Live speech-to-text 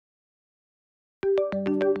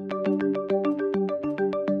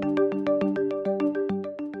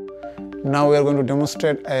Now we are going to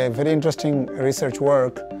demonstrate a very interesting research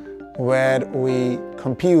work where we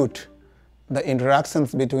compute the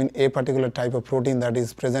interactions between a particular type of protein that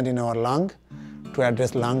is present in our lung to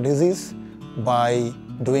address lung disease by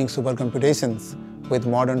doing supercomputations with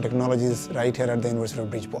modern technologies right here at the University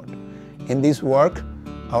of Bridgeport. In this work,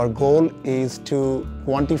 our goal is to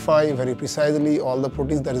quantify very precisely all the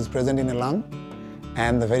proteins that is present in a lung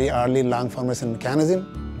and the very early lung formation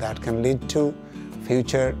mechanism that can lead to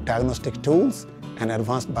future diagnostic tools and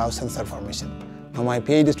advanced biosensor formation. Now my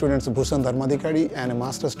PhD students Bhushan Dharmadhikari and a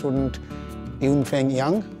master student Yunfeng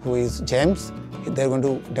Yang, who is James, they're going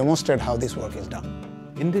to demonstrate how this work is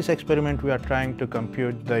done. In this experiment, we are trying to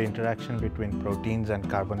compute the interaction between proteins and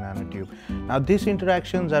carbon nanotube. Now, these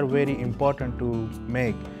interactions are very important to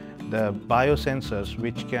make the biosensors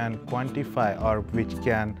which can quantify or which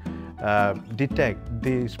can detect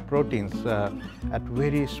these proteins at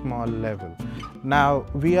very small level. Now,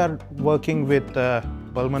 we are working with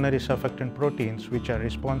pulmonary surfactant proteins which are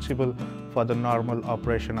responsible for the normal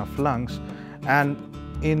operation of lungs, and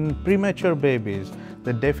in premature babies,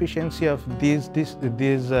 the deficiency of these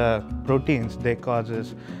proteins, they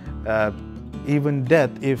causes even death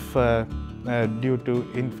if due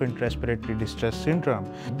to infant respiratory distress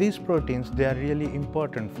syndrome. These proteins, they are really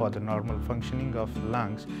important for the normal functioning of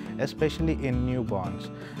lungs, especially in newborns.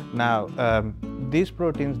 Now, these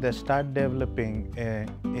proteins, they start developing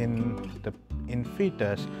in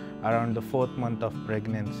fetus around the 4th month of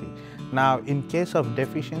pregnancy. Now, in case of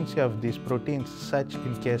deficiency of these proteins, such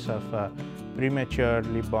in case of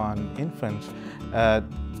prematurely born infants,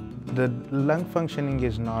 the lung functioning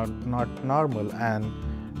is not normal, and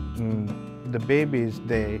the babies,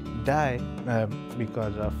 they die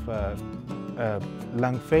because of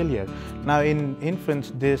lung failure. Now, in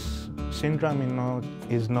infants, this syndrome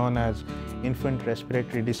is known as infant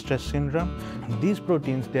respiratory distress syndrome. These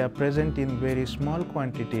proteins, they are present in very small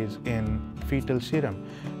quantities in fetal serum.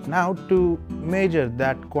 Now, to measure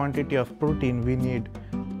that quantity of protein, we need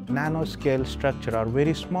nanoscale structure or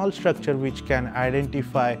very small structure which can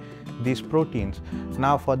identify these proteins.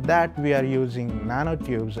 Now, for that, we are using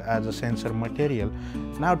nanotubes as a sensor material.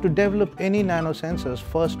 Now, to develop any nanosensors,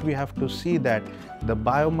 first we have to see that the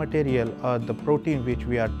biomaterial or the protein which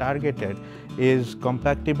we are targeted is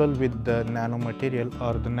compatible with the nanomaterial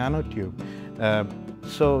or the nanotube.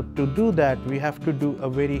 So to do that, we have to do a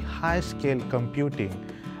very high scale computing.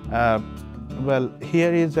 Well,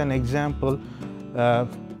 here is an example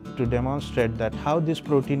to demonstrate that how this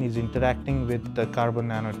protein is interacting with the carbon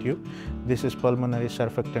nanotube. This is pulmonary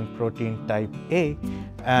surfactant protein type A,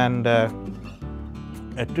 and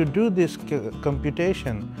to do this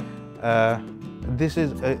computation, this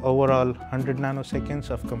is overall 100 nanoseconds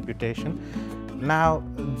of computation. Now,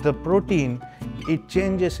 the protein, it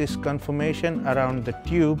changes its conformation around the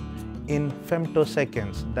tube in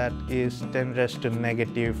femtoseconds, that is 10 raised to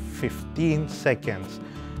negative 15 seconds.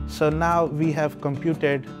 So now we have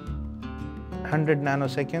computed 100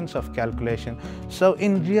 nanoseconds of calculation. So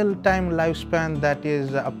in real-time lifespan, that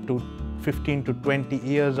is up to 15 to 20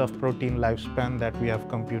 years of protein lifespan that we have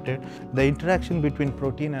computed. The interaction between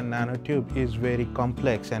protein and nanotube is very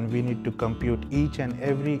complex, and we need to compute each and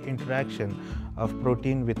every interaction of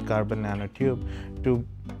protein with carbon nanotube to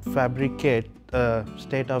fabricate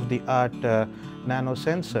state-of-the-art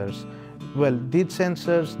nanosensors. Well, these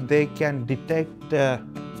sensors, they can detect,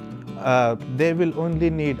 they will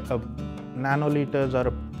only need nanoliters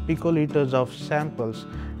or picoliters of samples,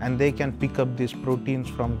 and they can pick up these proteins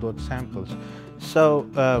from those samples. So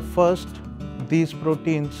first, these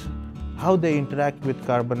proteins, how they interact with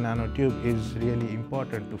carbon nanotube is really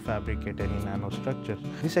important to fabricate any nanostructures.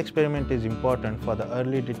 This experiment is important for the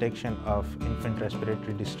early detection of infant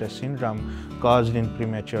respiratory distress syndrome caused in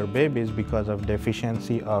premature babies because of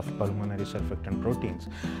deficiency of pulmonary surfactant proteins.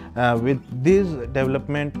 With this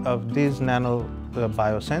development of these nano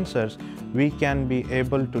biosensors, we can be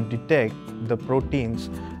able to detect the proteins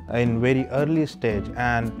in very early stage,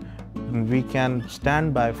 and we can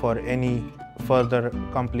stand by for any further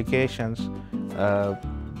complications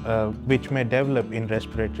which may develop in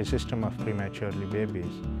respiratory system of prematurely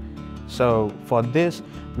babies. So for this,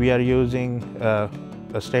 we are using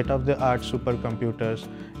state-of-the-art supercomputers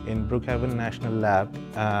in Brookhaven National Lab,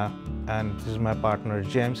 and this is my partner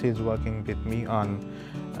James. He is working with me on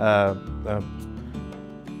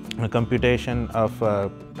a computation of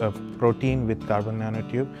a protein with carbon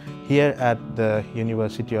nanotube here at the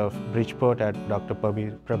University of Bridgeport at Dr.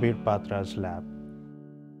 Prabir Patra's lab.